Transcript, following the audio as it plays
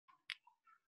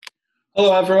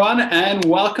Hello, everyone, and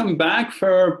welcome back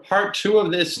for part two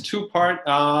of this two-part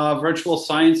virtual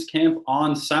science camp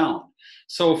on sound.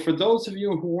 So for those of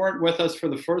you who weren't with us for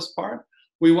the first part,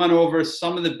 we went over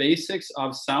some of the basics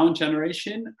of sound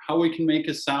generation, how we can make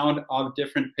a sound of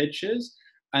different pitches.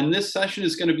 And this session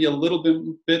is going to be a little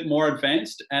bit more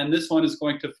advanced, and this one is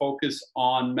going to focus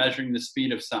on measuring the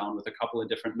speed of sound with a couple of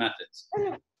different methods.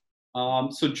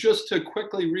 So just to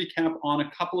quickly recap on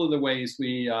a couple of the ways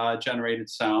we generated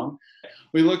sound,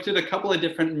 we looked at a couple of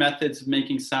different methods of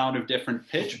making sound of different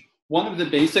pitch. One of the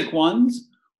basic ones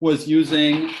was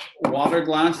using water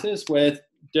glasses with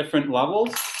different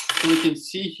levels. So we can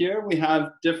see here we have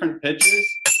different pitches.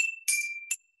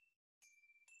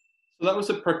 So that was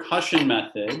a percussion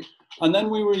method. And then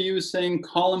we were using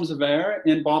columns of air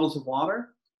in bottles of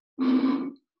water.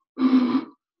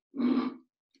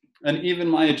 And even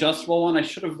my adjustable one, I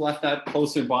should have left that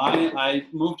closer by. I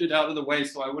moved it out of the way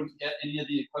so I wouldn't get any of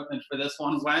the equipment for this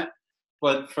one wet,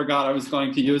 but forgot I was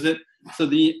going to use it. So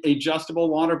the adjustable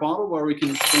water bottle where we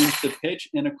can change the pitch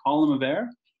in a column of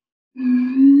air.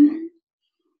 And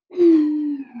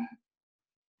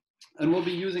we'll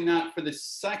be using that for the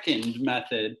second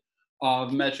method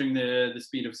of measuring the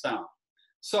speed of sound.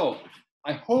 So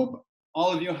I hope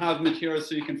all of you have materials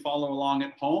so you can follow along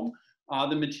at home.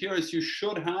 The materials you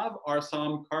should have are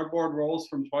some cardboard rolls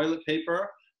from toilet paper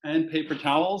and paper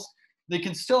towels. They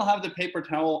can still have the paper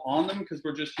towel on them because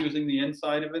we're just using the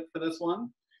inside of it for this one.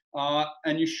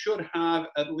 And you should have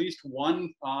at least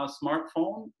one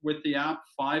smartphone with the app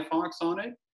Firefox on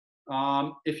it.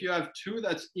 If you have two,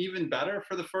 that's even better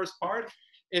for the first part.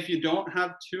 If you don't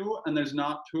have two and there's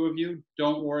not two of you,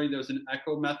 don't worry, there's an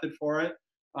echo method for it.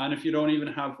 And if you don't even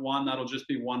have one, that'll just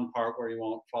be one part where you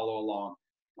won't follow along.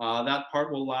 That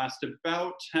part will last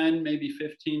about 10, maybe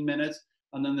 15 minutes,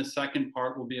 and then the second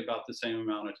part will be about the same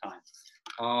amount of time.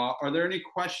 Are there any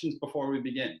questions before we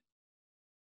begin?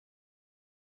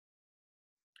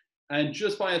 And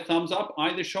just by a thumbs up,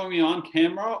 either showing me on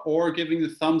camera or giving the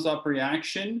thumbs up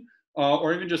reaction,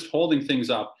 or even just holding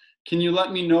things up. Can you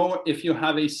let me know if you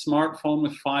have a smartphone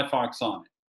with Firefox on it?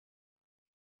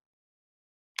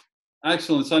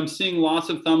 Excellent, so I'm seeing lots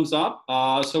of thumbs up,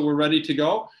 so we're ready to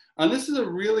go. And this is a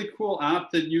really cool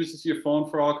app that uses your phone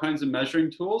for all kinds of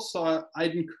measuring tools. So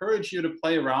I'd encourage you to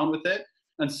play around with it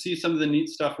and see some of the neat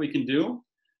stuff we can do.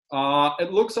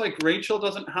 It looks like Rachel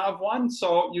doesn't have one,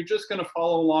 so you're just going to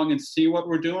follow along and see what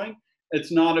we're doing.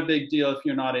 It's not a big deal if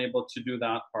you're not able to do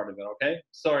that part of it, okay?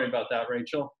 Sorry about that,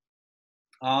 Rachel.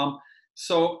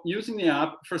 So using the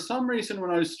app, for some reason when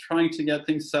I was trying to get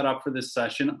things set up for this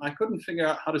session, I couldn't figure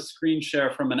out how to screen share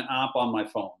from an app on my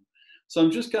phone. So I'm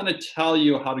just going to tell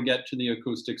you how to get to the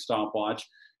acoustic stopwatch.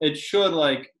 It should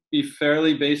be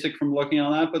fairly basic from looking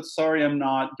on that, but sorry I'm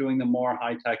not doing the more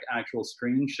high-tech actual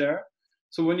screen share.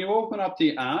 So when you open up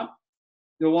the app,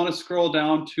 you'll want to scroll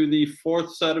down to the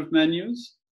fourth set of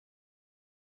menus,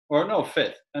 or no,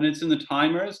 fifth, and it's in the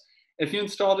timers. If you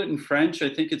installed it in French, I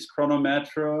think it's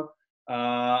chronometre.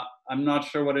 I'm not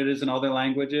sure what it is in other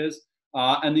languages.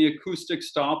 And the acoustic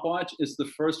stopwatch is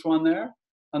the first one there.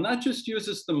 And that just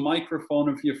uses the microphone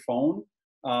of your phone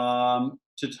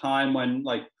to time when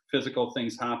physical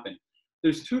things happen.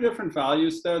 There's two different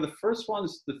values there. The first one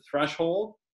is the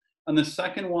threshold, and the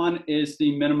second one is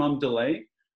the minimum delay.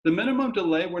 The minimum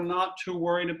delay we're not too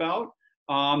worried about.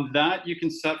 That you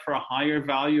can set for a higher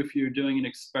value if you're doing an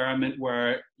experiment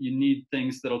where you need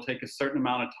things that'll take a certain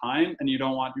amount of time and you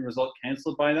don't want your result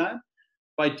canceled by that.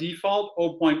 By default,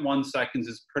 0.1 seconds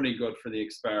is pretty good for the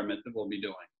experiment that we'll be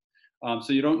doing.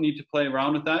 So you don't need to play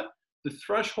around with that. The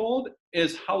threshold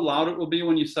is how loud it will be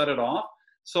when you set it off.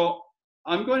 So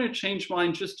I'm going to change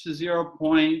mine just to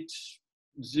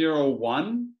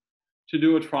 0.01 to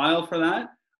do a trial for that.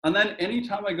 And then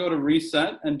anytime I go to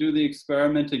reset and do the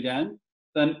experiment again,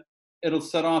 then it'll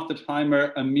set off the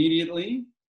timer immediately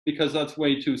because that's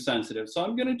way too sensitive. So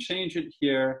I'm going to change it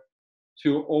here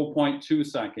to 0.2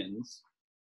 seconds.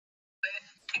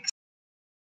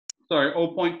 Sorry,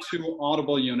 0.2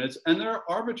 audible units, and they're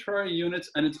arbitrary units,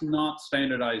 and it's not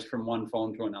standardized from one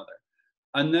phone to another.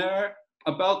 And they're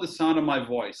about the sound of my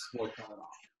voice.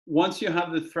 Once you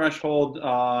have the threshold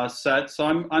set,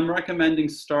 so I'm recommending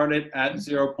start it at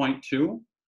 0.2.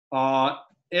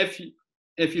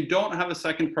 If you don't have a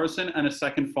second person and a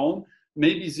second phone,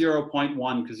 maybe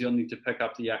 0.1 because you'll need to pick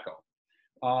up the echo.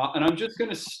 And I'm just going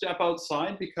to step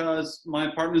outside because my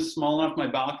apartment is small enough. My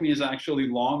balcony is actually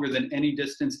longer than any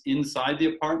distance inside the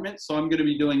apartment. So I'm going to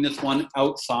be doing this one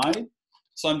outside.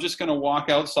 So I'm just going to walk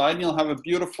outside and you'll have a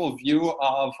beautiful view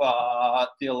of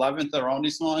the 11th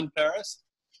arrondissement in Paris.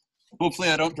 Hopefully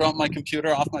I don't drop my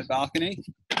computer off my balcony.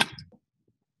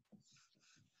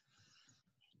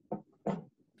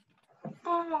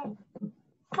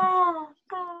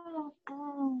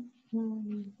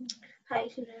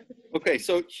 Okay,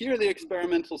 so here the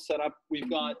experimental setup, we've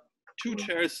got 2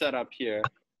 chairs set up here,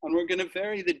 and we're gonna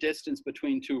vary the distance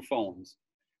between 2 phones.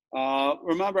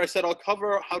 Remember I said I'll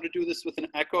cover how to do this with an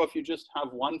echo if you just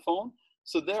have 1 phone.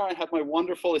 So there I have my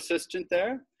wonderful assistant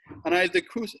there, and I have the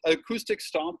acoustic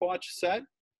stopwatch set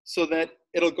so that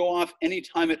it'll go off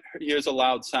anytime it hears a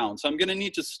loud sound. So I'm gonna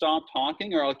need to stop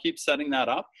talking or I'll keep setting that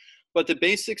up. But the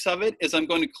basics of it is I'm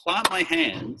going to clap my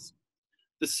hands.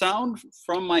 The sound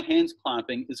from my hands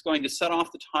clapping is going to set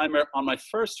off the timer on my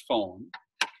first phone,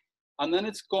 and then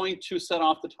it's going to set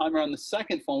off the timer on the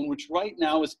second phone, which right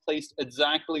now is placed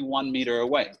exactly 1 meter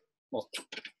away. Well,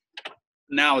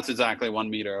 now it's exactly 1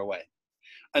 meter away.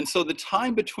 And so the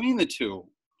time between the two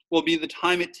will be the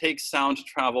time it takes sound to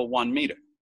travel 1 meter.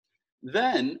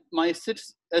 Then my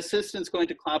assistant's going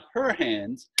to clap her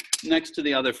hands next to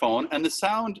the other phone, and the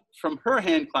sound from her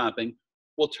hand clapping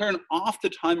will turn off the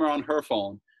timer on her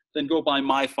phone, then go by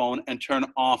my phone and turn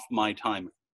off my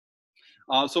timer.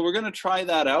 So we're gonna try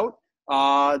that out.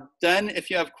 Then if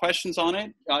you have questions on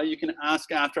it, you can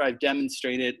ask after I've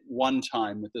demonstrated 1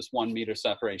 time with this 1 meter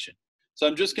separation. So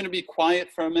I'm just gonna be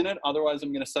quiet for a minute, otherwise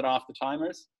I'm gonna set off the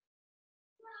timers.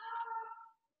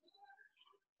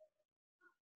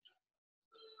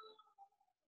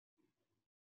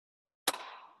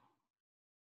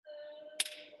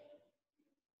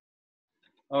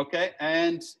 Okay,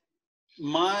 and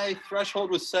my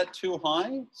threshold was set too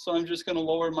high, so I'm just gonna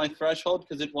lower my threshold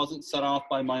because it wasn't set off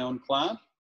by my own clap.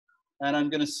 And I'm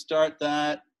gonna start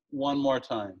that 1 more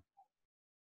time.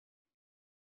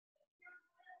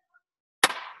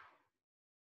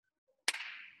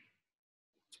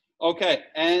 Okay,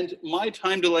 and my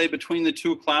time delay between the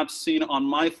 2 claps seen on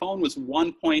my phone was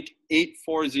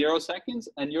 1.840 seconds,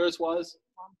 and yours was?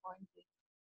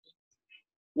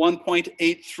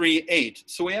 1.838.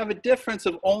 So we have a difference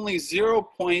of only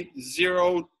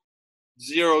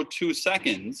 0.002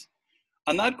 seconds,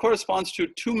 and that corresponds to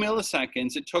 2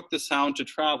 milliseconds it took the sound to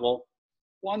travel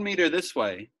 1 meter this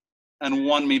way and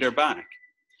 1 meter back.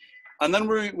 And then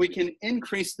we can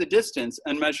increase the distance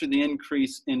and measure the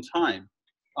increase in time.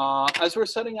 As we're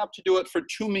setting up to do it for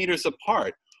 2 meters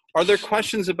apart, are there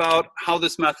questions about how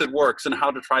this method works and how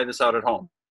to try this out at home?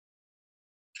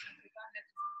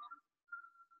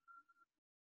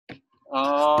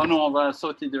 No, on va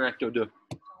sauter direct aux deux.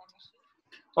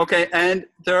 Okay, and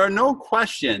there are no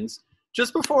questions.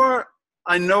 Just before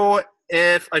I know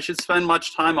if I should spend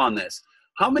much time on this,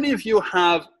 how many of you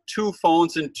have 2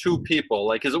 phones and 2 people?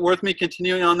 Like, is it worth me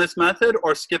continuing on this method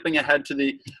or skipping ahead to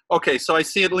the, okay, so I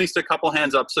see at least a couple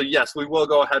hands up. So yes, we will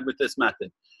go ahead with this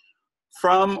method.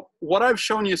 From what I've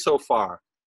shown you so far,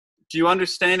 do you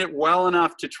understand it well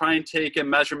enough to try and take a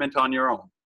measurement on your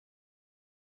own?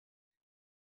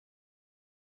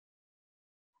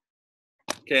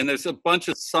 Okay, and there's a bunch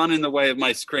of sun in the way of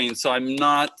my screen, so I'm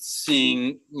not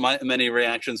seeing many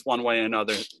reactions one way or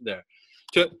another there.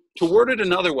 To word it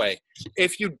another way,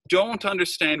 if you don't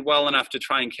understand well enough to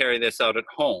try and carry this out at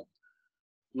home,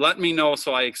 let me know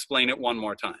so I explain it 1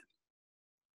 more time.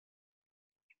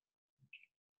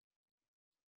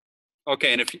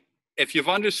 Okay, and if you've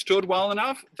understood well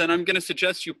enough, then I'm going to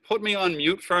suggest you put me on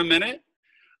mute for a minute,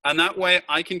 and that way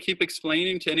I can keep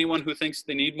explaining to anyone who thinks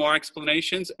they need more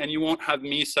explanations, and you won't have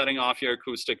me setting off your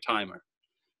acoustic timer.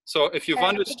 So if you've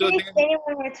understood... Can you explain it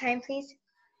 1 more time, please?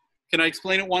 Can I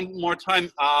explain it 1 more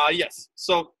time? Yes.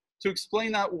 So to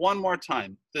explain that 1 more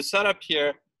time, the setup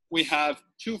here, we have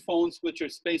 2 phones which are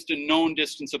spaced a known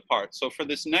distance apart. So for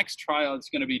this next trial, it's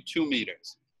going to be 2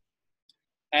 meters.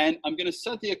 And I'm going to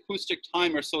set the acoustic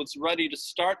timer so it's ready to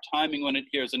start timing when it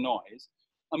hears a noise.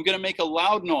 I'm going to make a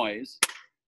loud noise,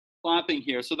 clapping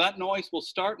here. So that noise will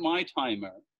start my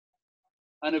timer.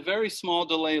 And a very small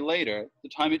delay later, the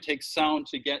time it takes sound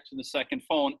to get to the second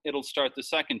phone, it'll start the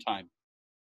second time.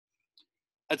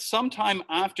 At some time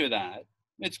after that,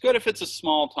 it's good if it's a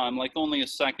small time, like only a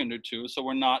second or 2, so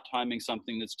we're not timing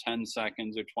something that's 10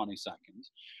 seconds or 20 seconds.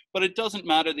 But it doesn't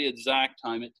matter the exact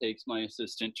time it takes my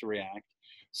assistant to react.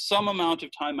 Some amount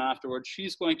of time afterwards,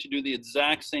 she's going to do the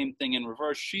exact same thing in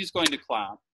reverse. She's going to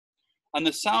clap. And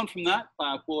the sound from that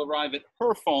clap will arrive at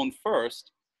her phone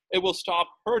first. It will stop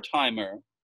her timer.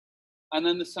 And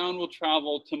then the sound will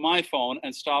travel to my phone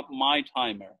and stop my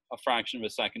timer a fraction of a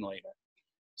second later.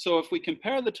 So if we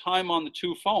compare the time on the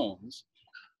 2 phones,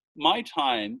 my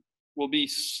time will be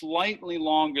slightly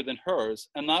longer than hers,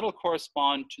 and that'll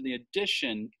correspond to the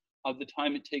addition of the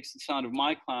time it takes the sound of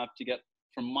my clap to get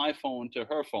from my phone to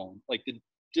her phone, like the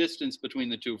distance between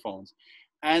the 2 phones,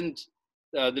 and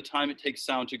the time it takes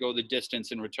sound to go the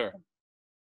distance in return.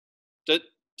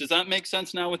 Does that make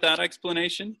sense now with that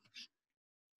explanation?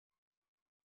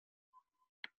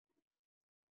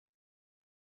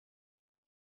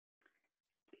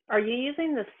 Are you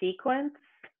using the sequence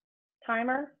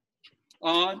timer?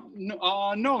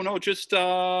 No, just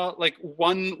like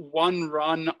one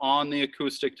run on the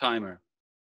acoustic timer.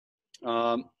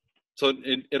 So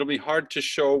it'll be hard to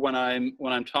show when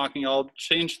I'm talking. I'll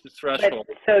change the threshold.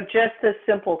 So just a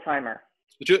simple timer.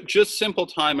 Just simple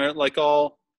timer. Like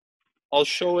I'll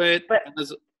show it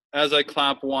as I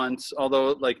clap once.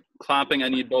 Although like clapping, I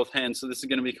need both hands, so this is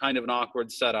going to be kind of an awkward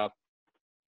setup.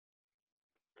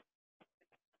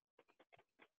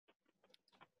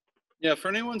 Yeah, for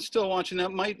anyone still watching,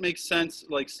 that might make sense,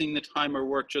 like seeing the timer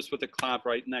work just with a clap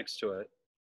right next to it.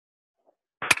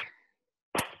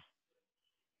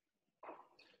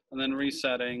 And then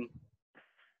resetting.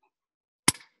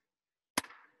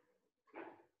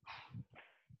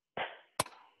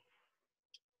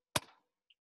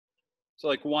 So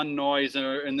like one noise,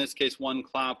 or in this case, one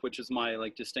clap, which is my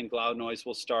like distinct loud noise,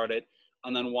 will start it,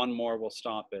 and then one more will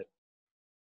stop it.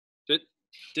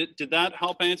 Did that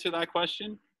help answer that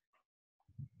question?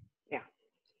 Yeah.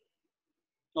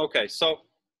 Okay, so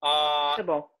C'est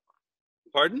bon.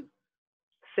 Pardon?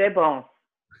 C'est bon.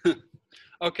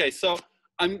 Okay, so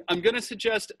I'm going to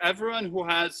suggest everyone who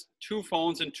has two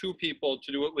phones and two people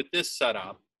to do it with this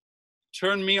setup.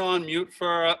 Turn me on mute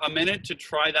for a minute to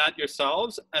try that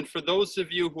yourselves. And for those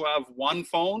of you who have one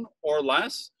phone or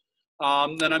less,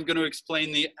 then I'm going to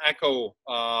explain the echo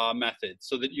method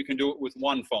so that you can do it with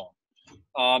one phone.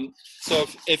 So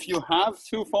if you have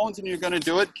two phones and you're going to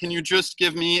do it, can you just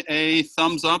give me a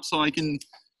thumbs up so I can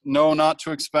know not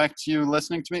to expect you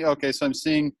listening to me? Okay, so I'm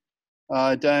seeing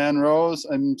Diane Rose.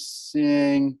 I'm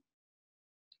seeing,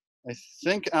 I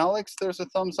think Alex, there's a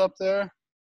thumbs up there.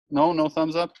 No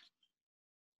thumbs up.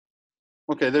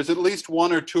 Okay, there's at least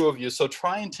one or two of you. So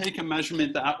try and take a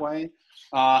measurement that way.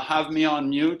 Have me on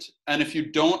mute. And if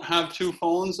you don't have two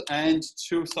phones and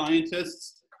two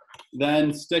scientists,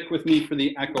 then stick with me for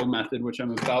the echo method, which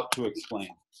I'm about to explain.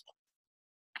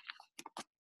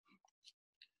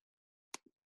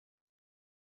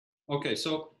 Okay,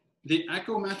 so the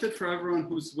echo method, for everyone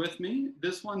who's with me,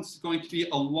 this one's going to be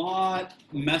a lot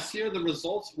messier. The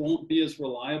results won't be as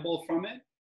reliable from it,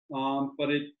 but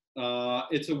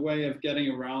it's a way of getting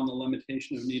around the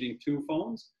limitation of needing two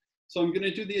phones. So I'm going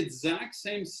to do the exact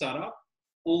same setup,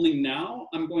 only now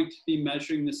I'm going to be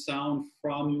measuring the sound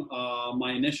from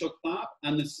my initial clap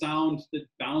and the sound that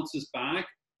bounces back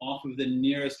off of the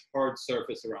nearest hard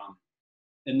surface around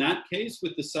me. In that case,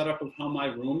 with the setup of how my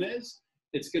room is,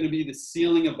 it's going to be the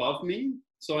ceiling above me.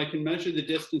 So I can measure the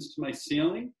distance to my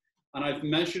ceiling. And I've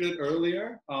measured it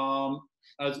earlier.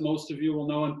 As most of you will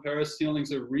know, in Paris,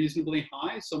 ceilings are reasonably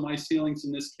high. So my ceilings,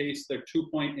 in this case, they're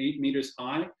 2.8 meters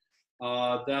high.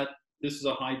 This is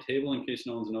a high table, in case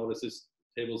no one's noticed. This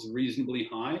table is reasonably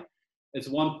high. It's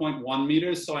 1.1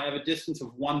 meters. So I have a distance of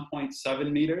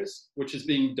 1.7 meters, which is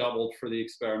being doubled for the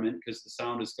experiment because the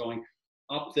sound is going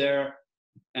up there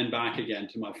and back again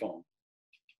to my phone.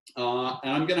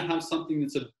 And I'm going to have something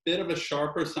that's a bit of a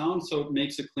sharper sound, so it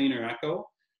makes a cleaner echo.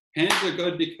 Hands are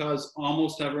good because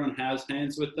almost everyone has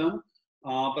hands with them.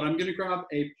 But I'm going to grab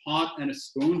a pot and a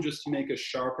spoon just to make a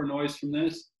sharper noise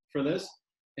for this.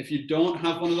 If you don't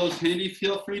have one of those handy,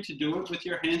 feel free to do it with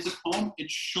your hands at home. It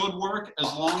should work as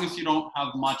long as you don't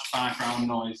have much background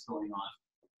noise going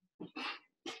on.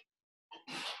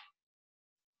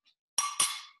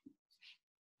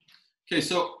 Okay,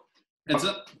 so it's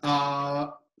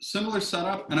a similar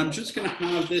setup, and I'm just going to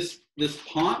have this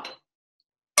pot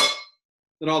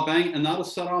that I'll bang, and that'll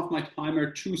set off my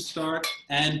timer to start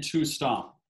and to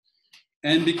stop.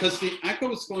 And because the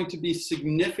echo is going to be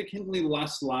significantly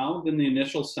less loud than the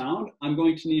initial sound, I'm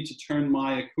going to need to turn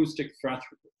my acoustic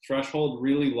threshold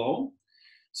really low.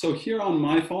 So here on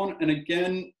my phone, and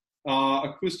again,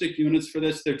 acoustic units for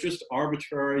this, they're just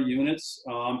arbitrary units.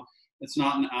 It's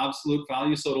not an absolute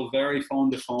value, so it'll vary phone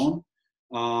to phone.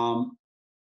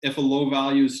 If a low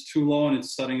value is too low and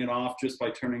it's setting it off just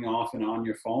by turning off and on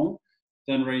your phone,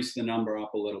 then raise the number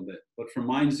up a little bit. But for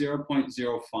mine,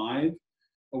 0.05,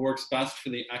 it works best for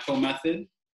the echo method.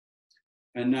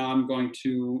 And now I'm going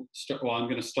to start, well, I'm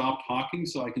going to stop talking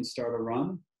so I can start a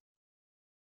run.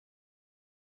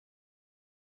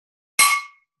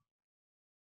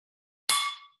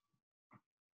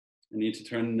 I need to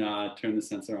turn the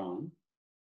sensor on.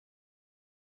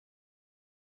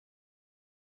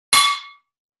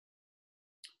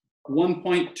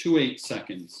 .28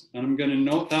 seconds. And I'm going to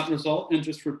note that result and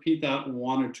just repeat that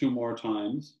one or two more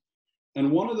times.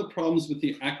 And one of the problems with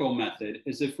the echo method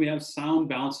is if we have sound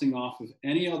bouncing off of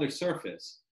any other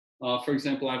surface, for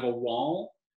example, I have a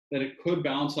wall that it could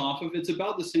bounce off of. It's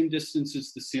about the same distance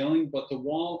as the ceiling, but the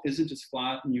wall isn't as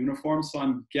flat and uniform. So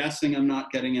I'm guessing I'm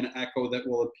not getting an echo that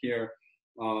will appear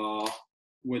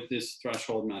with this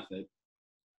threshold method.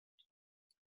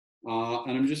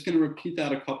 And I'm just going to repeat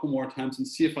that a couple more times and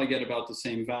see if I get about the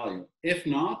same value. If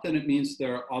not, then it means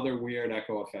there are other weird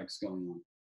echo effects going on.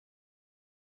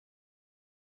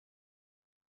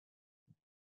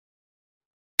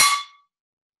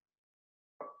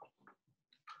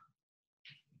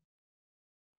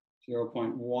 Zero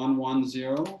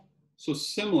 0.110, so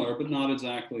similar, but not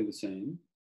exactly the same.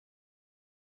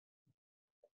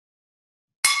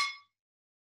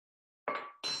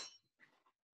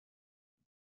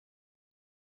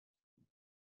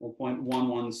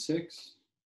 0.116.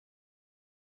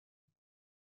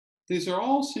 These are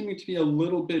all seeming to be a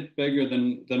little bit bigger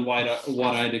than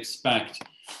what I'd expect.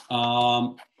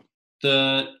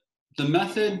 The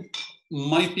method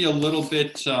might be a little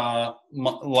bit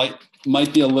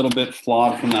might be a little bit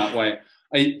flawed from that way.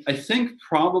 I think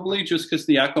probably just because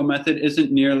the echo method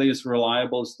isn't nearly as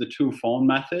reliable as the two phone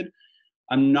method.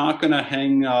 I'm not going to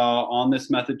hang on this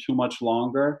method too much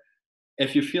longer.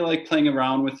 If you feel like playing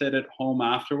around with it at home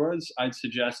afterwards, I'd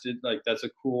suggest it. Like, that's a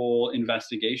cool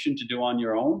investigation to do on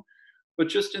your own. But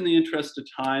just in the interest of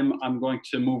time, I'm going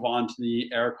to move on to the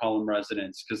air column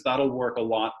resonance, because that'll work a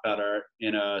lot better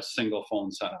in a single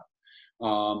phone setup.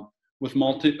 With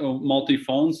multi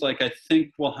phones, like, I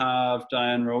think we'll have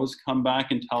Diane Rose come back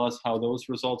and tell us how those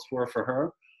results were for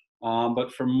her.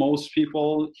 But for most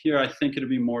people here, I think it'd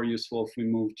be more useful if we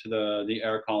move to the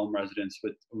air column resonance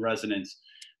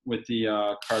with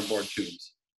the cardboard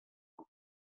tubes.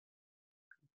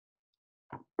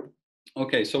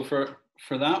 Okay, so for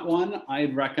that one, I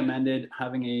recommended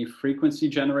having a frequency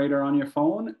generator on your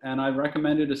phone, and I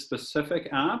recommended a specific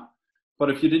app. But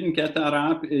if you didn't get that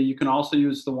app, you can also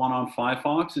use the one on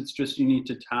Firefox. It's just you need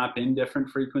to tap in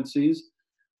different frequencies.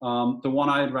 The one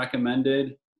I had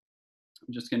recommended,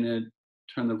 I'm just going to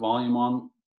turn the volume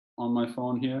on my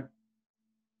phone here.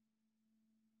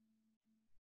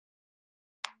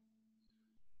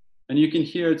 And you can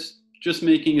hear it's just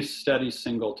making a steady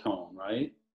single tone,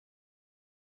 right?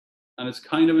 And it's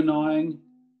kind of annoying.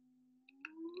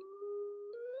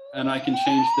 And I can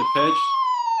change the pitch.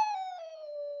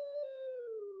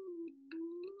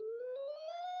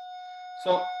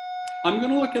 So I'm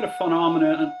going to look at a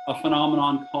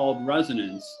phenomenon called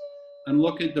resonance, and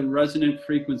look at the resonant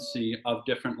frequency of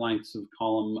different lengths of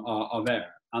column of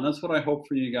air. And that's what I hope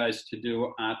for you guys to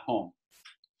do at home.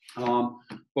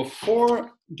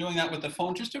 Before doing that with the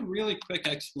phone, just a really quick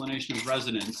explanation of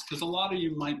resonance, because a lot of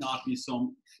you might not be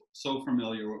so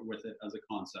familiar with it as a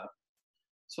concept.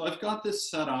 So I've got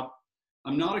this set up.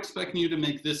 I'm not expecting you to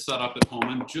make this setup at home.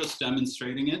 I'm just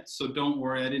demonstrating it. So don't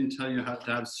worry, I didn't tell you how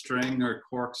to have string or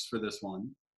corks for this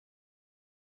one.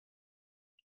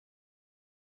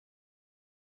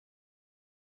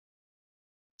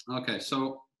 Okay,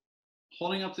 so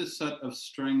holding up this set of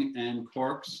string and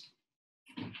corks,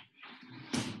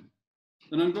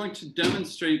 then I'm going to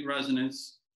demonstrate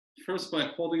resonance first by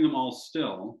holding them all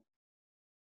still.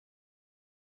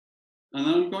 And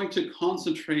then I'm going to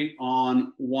concentrate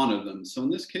on one of them. So in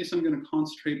this case, I'm going to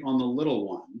concentrate on the little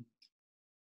one.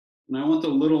 And I want the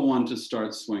little one to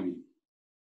start swinging.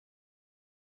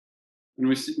 And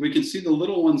we can see the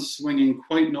little one swinging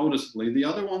quite noticeably. The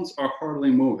other ones are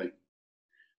hardly moving.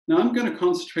 Now I'm going to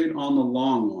concentrate on the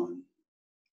long one.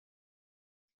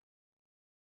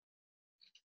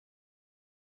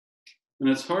 And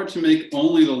it's hard to make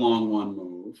only the long one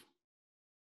move.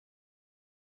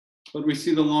 But we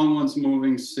see the long one's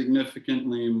moving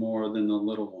significantly more than the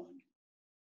little one.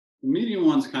 The medium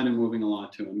one's kind of moving a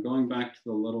lot too. I'm going back to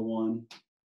the little one.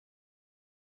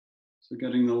 So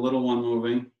getting the little one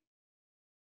moving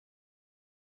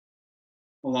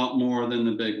a lot more than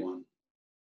the big one.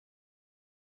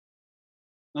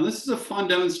 Now this is a fun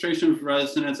demonstration of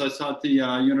resonance I saw at the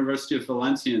University of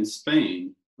Valencia in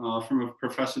Spain from a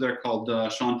professor there called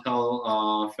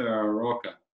Chantal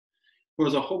Ferrer-Roca, who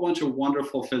has a whole bunch of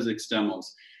wonderful physics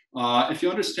demos. If you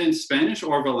understand Spanish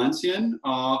or Valencian,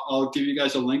 I'll give you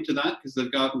guys a link to that because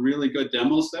they've got really good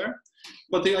demos there.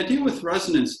 But the idea with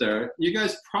resonance there, you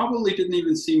guys probably didn't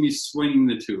even see me swinging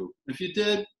the tube. If you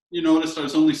did, you noticed I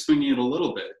was only swinging it a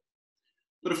little bit.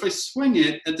 But if I swing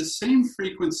it at the same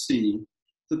frequency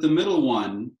that the middle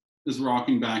one is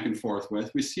rocking back and forth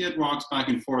with, we see it rocks back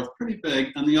and forth pretty big,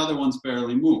 and the other ones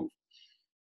barely move.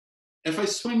 If I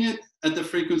swing it at the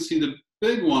frequency the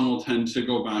big one will tend to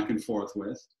go back and forth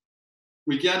with,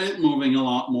 we get it moving a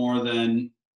lot more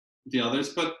than the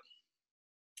others, but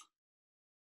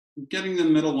getting the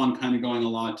middle one kind of going a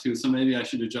lot too, so maybe I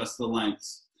should adjust the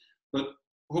lengths. But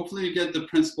hopefully you get the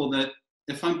principle that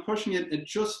if I'm pushing it at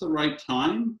just the right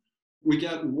time, we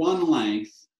get one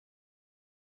length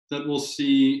that we'll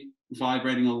see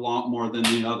vibrating a lot more than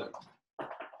the other,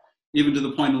 even to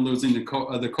the point of losing the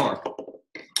cork.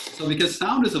 So because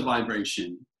sound is a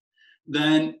vibration,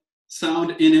 then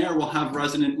sound in air will have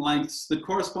resonant lengths that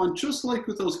correspond, just like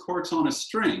with those corks on a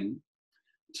string,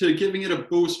 to giving it a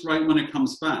boost right when it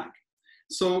comes back.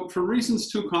 So for reasons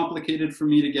too complicated for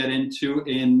me to get into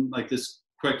in like this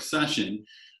quick session,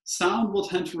 sound will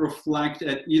tend to reflect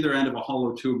at either end of a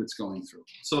hollow tube it's going through.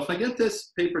 So if I get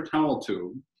this paper towel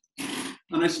tube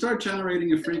and I start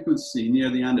generating a frequency near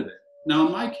the end of it. Now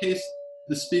in my case,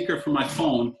 the speaker for my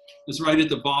phone is right at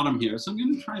the bottom here. So I'm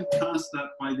going to try and pass that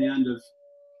by the end of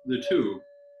the tube.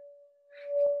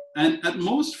 And at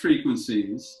most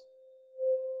frequencies,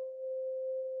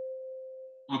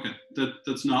 okay,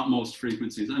 that's not most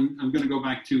frequencies. I'm going to go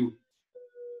back to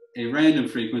a random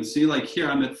frequency. Like here,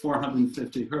 I'm at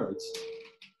 450 hertz.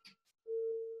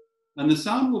 And the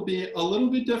sound will be a little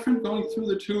bit different going through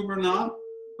the tube or not,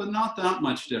 but not that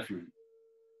much different.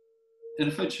 And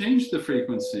if I change the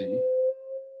frequency,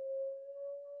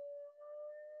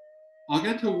 I'll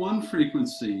get to one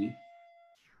frequency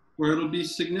where it'll be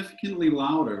significantly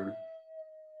louder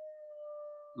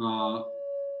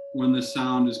when the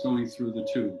sound is going through the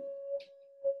tube.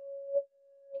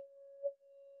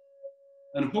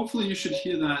 And hopefully you should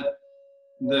hear that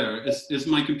there. Is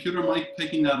my computer mic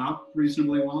picking that up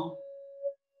reasonably well?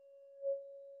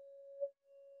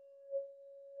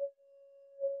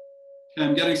 Okay,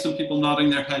 I'm getting some people nodding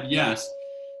their head yes.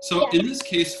 So in this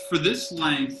case, for this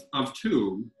length of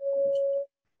tube,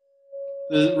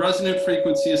 the resonant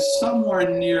frequency is somewhere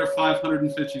near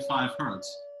 555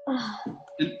 hertz.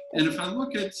 And if I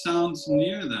look at sounds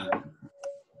near that,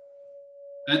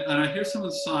 and I hear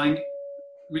someone sighing,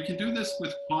 we can do this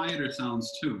with quieter sounds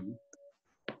too.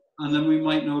 And then we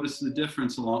might notice the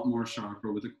difference a lot more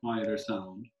sharper with a quieter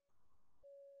sound.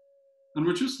 And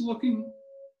we're just looking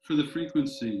for the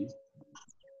frequency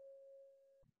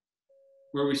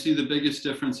where we see the biggest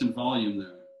difference in volume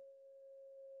there.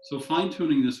 So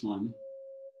fine-tuning this one,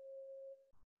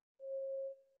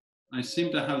 I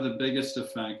seem to have the biggest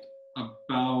effect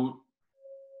about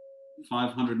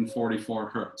 544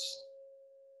 hertz.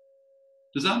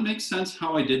 Does that make sense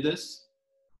how I did this?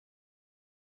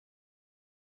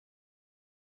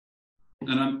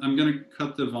 And I'm going to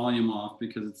cut the volume off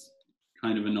because it's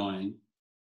kind of annoying.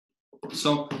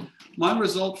 So my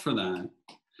result for that,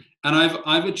 and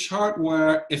I've a chart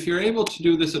where if you're able to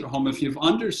do this at home, if you've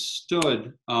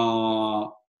understood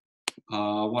what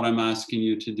I'm asking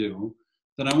you to do,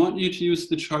 then I want you to use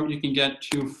the chart you can get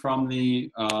to from the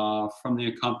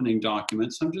accompanying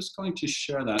document. So I'm just going to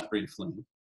share that briefly.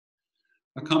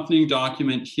 Accompanying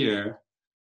document here,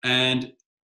 and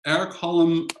air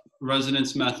column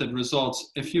resonance method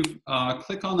results. If you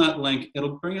click on that link,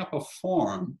 it'll bring up a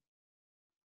form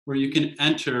where you can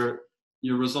enter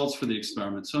your results for the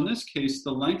experiment. So in this case,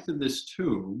 the length of this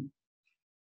tube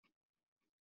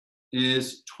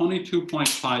is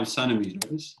 22.5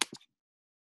 centimeters.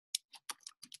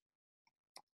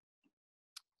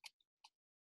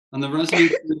 And the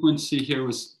resonance frequency here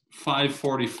was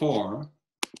 544.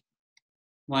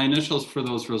 My initials for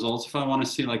those results, if I want to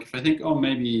see, like, if I think, oh,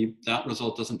 maybe that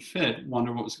result doesn't fit,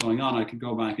 wonder what was going on, I could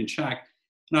go back and check.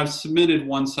 And I've submitted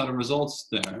one set of results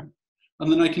there. And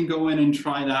then I can go in and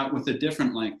try that with a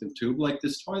different length of tube, like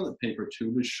this toilet paper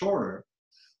tube is shorter.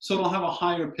 So it'll have a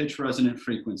higher pitch resonant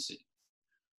frequency.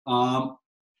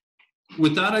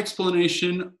 With that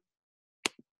explanation,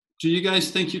 do you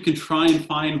guys think you can try and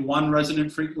find one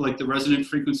resonant frequency, like the resonant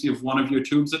frequency of one of your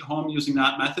tubes at home using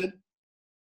that method?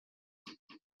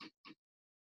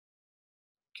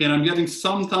 Okay, and I'm getting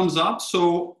some thumbs up,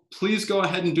 so please go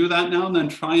ahead and do that now and then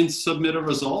try and submit a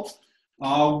result.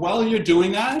 While you're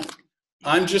doing that,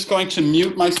 I'm just going to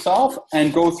mute myself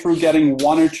and go through getting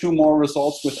one or two more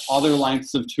results with other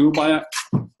lengths of tube. I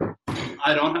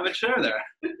don't have a chair there.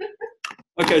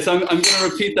 Okay, so I'm going to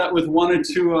repeat that with one or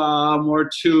two more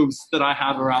tubes that I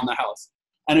have around the house.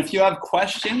 And if you have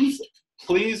questions,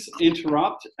 please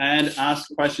interrupt and ask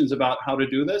questions about how to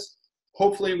do this.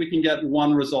 Hopefully we can get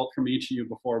one result from each of you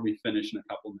before we finish in a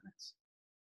couple minutes.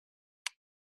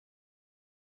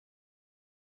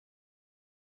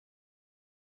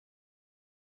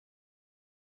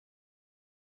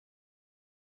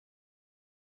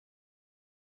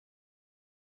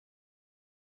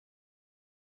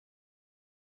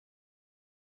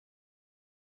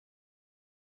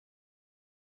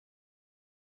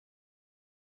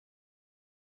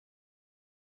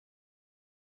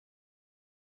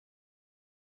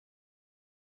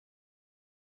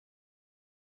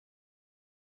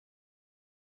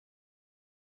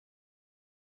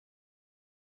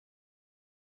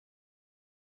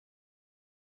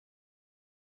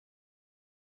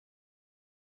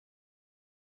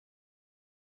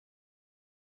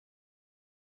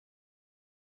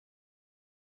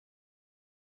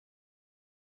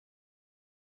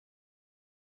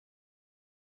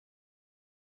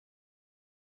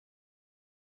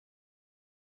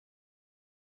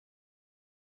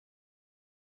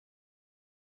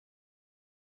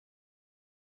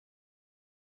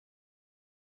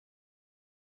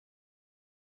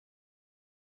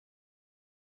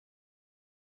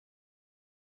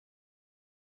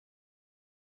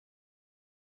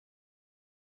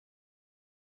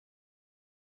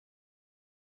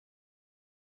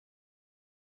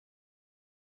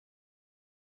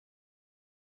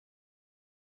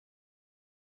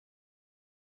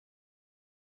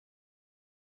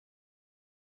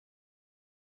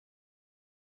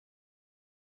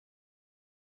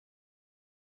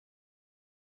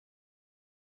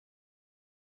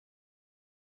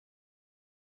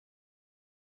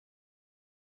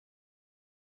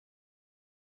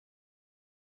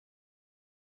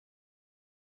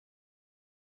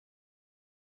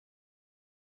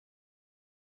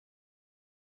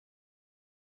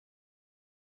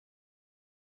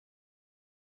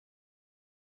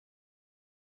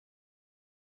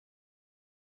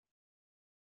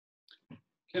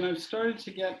 And I've started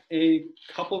to get a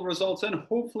couple of results, and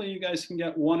hopefully you guys can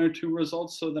get one or two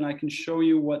results so that I can show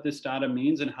you what this data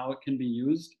means and how it can be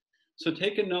used. So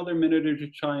take another minute or two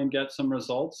to try and get some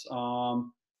results.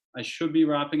 I should be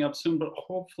wrapping up soon, but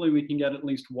hopefully we can get at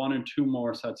least one or two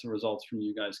more sets of results from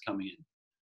you guys coming in.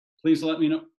 Please let me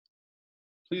know.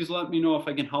 Please let me know if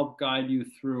I can help guide you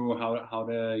through how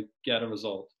to get a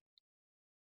result.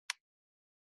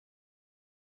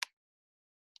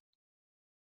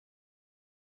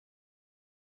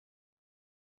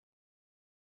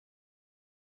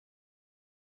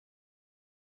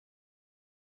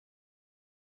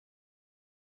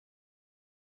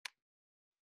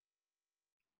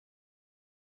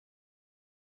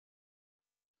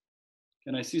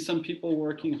 And I see some people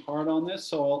working hard on this,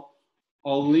 so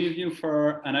I'll leave you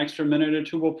for an extra minute or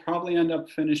two. We'll probably end up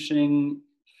finishing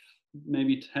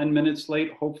maybe 10 minutes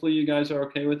late. Hopefully you guys are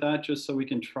okay with that, just so we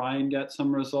can try and get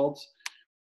some results.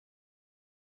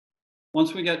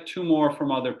 Once we get two more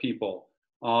from other people,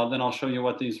 then I'll show you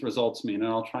what these results mean,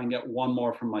 and I'll try and get one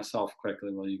more from myself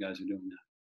quickly while you guys are doing that.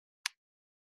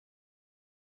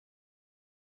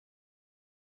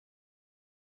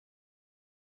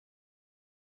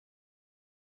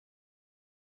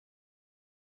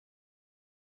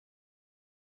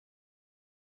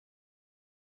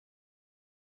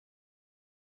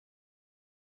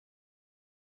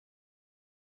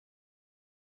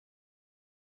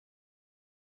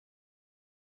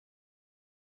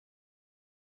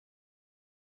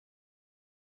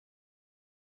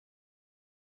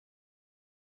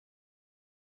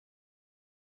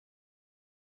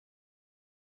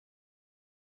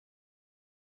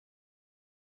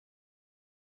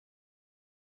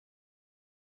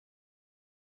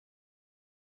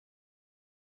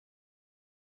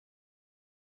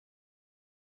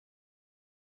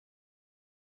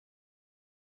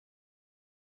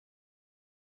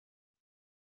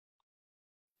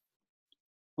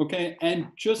 Okay, and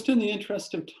just in the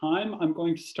interest of time, I'm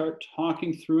going to start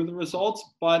talking through the results,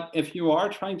 but if you are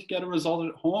trying to get a result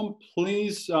at home,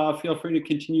 please feel free to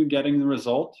continue getting the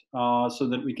result so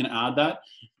that we can add that.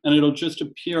 And it'll just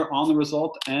appear on the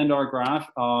result and our graph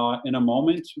in a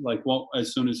moment, like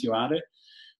as soon as you add it.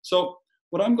 So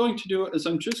what I'm going to do is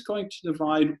I'm just going to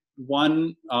divide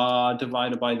 1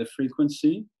 divided by the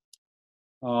frequency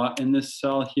in this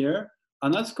cell here.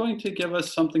 And that's going to give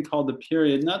us something called the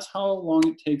period, and that's how long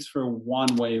it takes for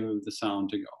one wave of the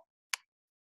sound to go.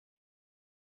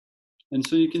 And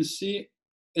so you can see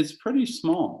it's pretty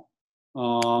small.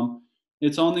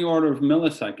 It's on the order of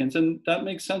milliseconds, and that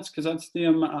makes sense because that's the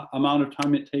amount of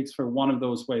time it takes for one of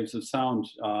those waves of sound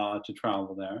to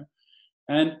travel there.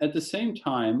 And at the same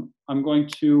time, I'm going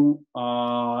to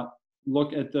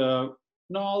look at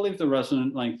I'll leave the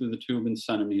resonant length of the tube in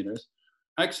centimeters.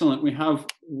 Excellent, we have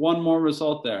one more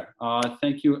result there.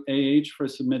 Thank you, AH, for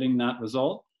submitting that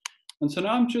result. And so now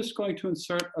I'm just going to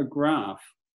insert a graph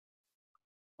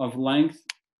of length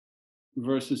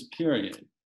versus period.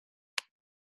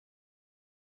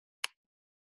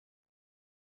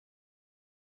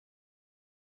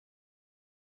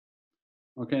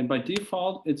 Okay, and by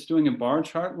default, it's doing a bar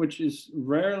chart, which is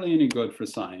rarely any good for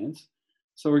science.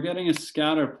 So we're getting a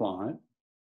scatter plot.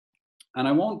 And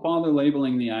I won't bother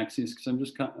labeling the axes because I'm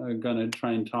just going to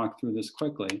try and talk through this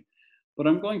quickly. But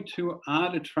I'm going to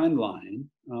add a trend line.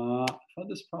 I've had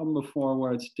this problem before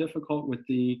where it's difficult with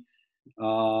the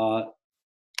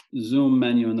zoom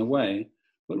menu in the way.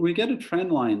 But we get a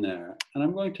trend line there. And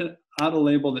I'm going to add a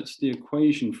label that's the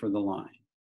equation for the line.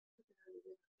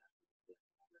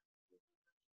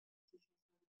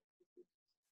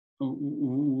 Oh,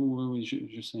 what was you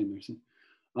just saying, Mercy?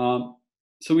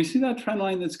 So we see that trend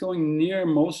line that's going near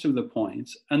most of the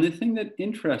points. And the thing that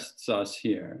interests us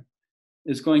here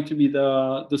is going to be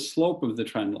the slope of the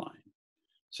trend line.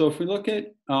 So if we look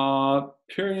at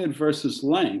period versus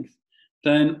length,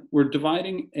 then we're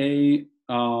dividing a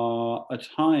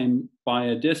time by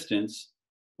a distance.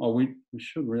 Well, we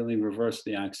should really reverse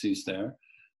the axes there.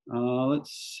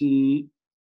 Let's see.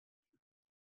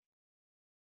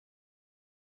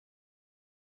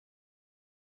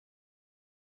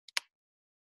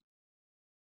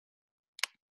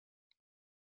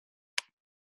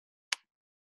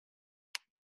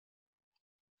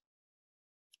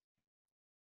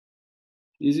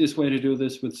 Easiest way to do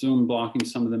this with Zoom blocking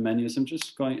some of the menus, I'm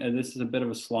just going, this is a bit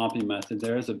of a sloppy method.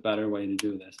 There is a better way to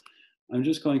do this. I'm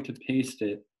just going to paste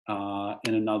it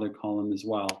in another column as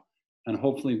well. And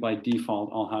hopefully by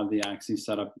default, I'll have the axes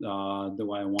set up the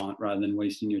way I want rather than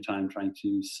wasting your time trying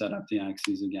to set up the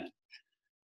axes again.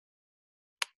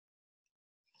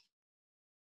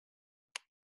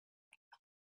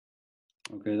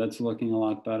 Okay, that's looking a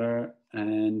lot better.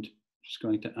 And Just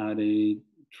going to add a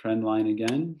trend line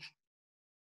again.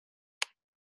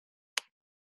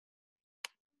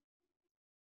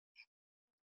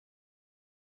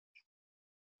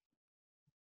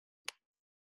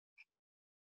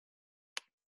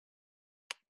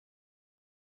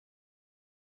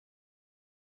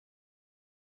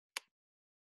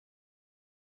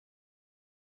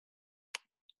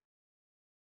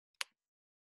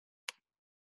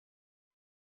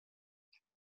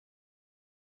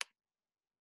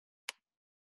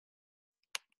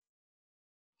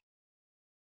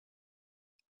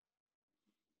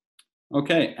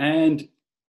 Okay, and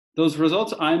those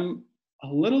results, I'm a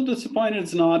little disappointed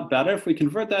it's not better. If we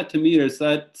convert that to meters,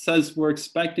 that says we're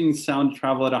expecting sound to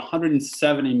travel at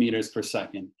 170 meters per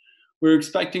second. We're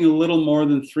expecting a little more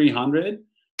than 300.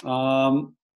 So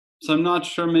I'm not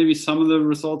sure, maybe some of the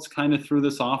results kind of threw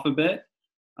this off a bit.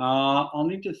 I'll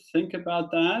need to think about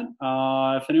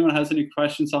that. If anyone has any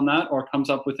questions on that or comes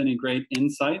up with any great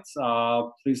insights,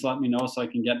 please let me know so I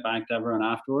can get back to everyone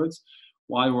afterwards.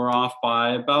 Why we're off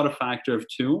by about a factor of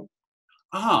 2.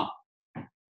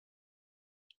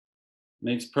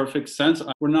 Makes perfect sense.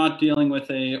 We're not dealing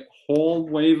with a whole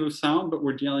wave of sound, but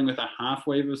we're dealing with a half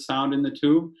wave of sound in the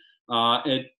tube.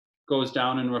 It goes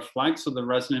down and reflects, so the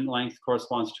resonant length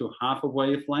corresponds to half a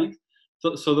wavelength.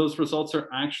 So those results are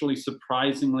actually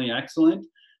surprisingly excellent.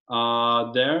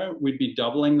 There, we'd be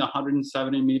doubling the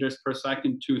 170 meters per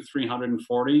second to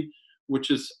 340,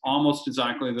 which is almost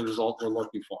exactly the result we're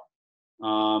looking for.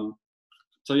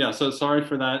 So yeah, so sorry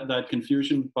for that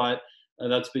confusion, but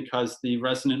that's because the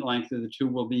resonant length of the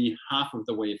tube will be half of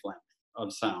the wavelength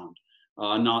of sound,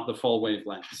 not the full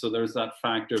wavelength. So there's that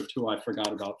factor of 2 I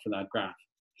forgot about for that graph.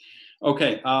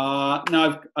 Okay,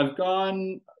 now I've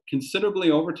gone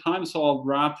considerably over time, so I'll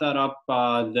wrap that up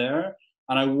there.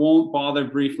 And I won't bother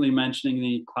briefly mentioning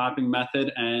the clapping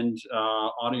method and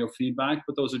audio feedback,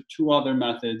 but those are 2 other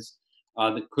methods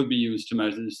that could be used to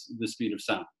measure the speed of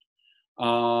sound.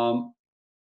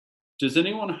 Does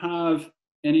anyone have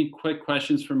any quick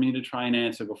questions for me to try and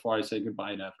answer before I say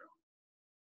goodbye to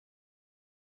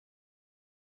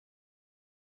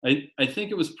everyone? I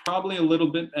think it was probably a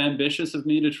little bit ambitious of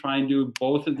me to try and do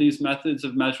both of these methods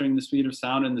of measuring the speed of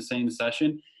sound in the same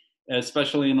session,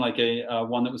 especially in like a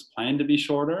one that was planned to be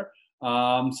shorter.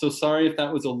 So sorry if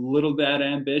that was a little bit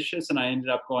ambitious and I ended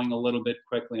up going a little bit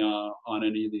quickly on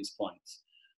any of these points.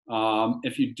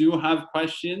 If you do have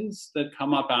questions that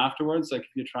come up afterwards, like if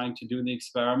you're trying to do the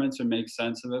experiments or make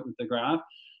sense of it with the graph,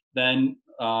 then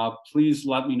please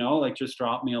let me know, like just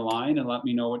drop me a line and let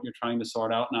me know what you're trying to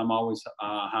sort out. And I'm always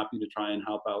happy to try and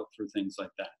help out through things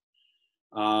like that.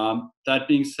 That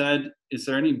being said, is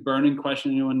there any burning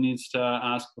question anyone needs to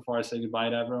ask before I say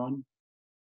goodbye to everyone?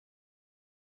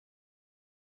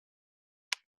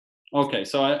 Okay,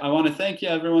 so I want to thank you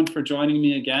everyone for joining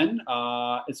me again.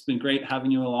 It's been great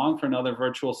having you along for another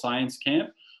virtual science camp.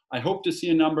 I hope to see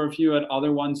a number of you at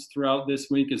other ones throughout this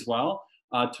week as well.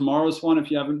 Tomorrow's one, if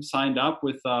you haven't signed up,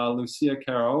 with Lucia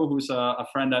Caro, who's a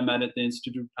friend I met at the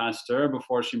Institut Pasteur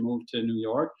before she moved to New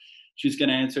York. She's going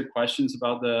to answer questions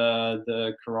about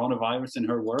the coronavirus in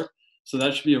her work. So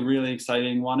that should be a really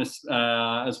exciting one, as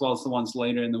well as the ones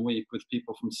later in the week with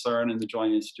people from CERN and the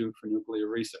Joint Institute for Nuclear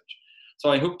Research. So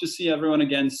I hope to see everyone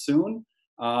again soon.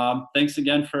 Thanks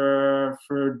again for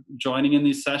joining in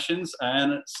these sessions,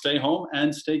 and stay home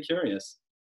and stay curious.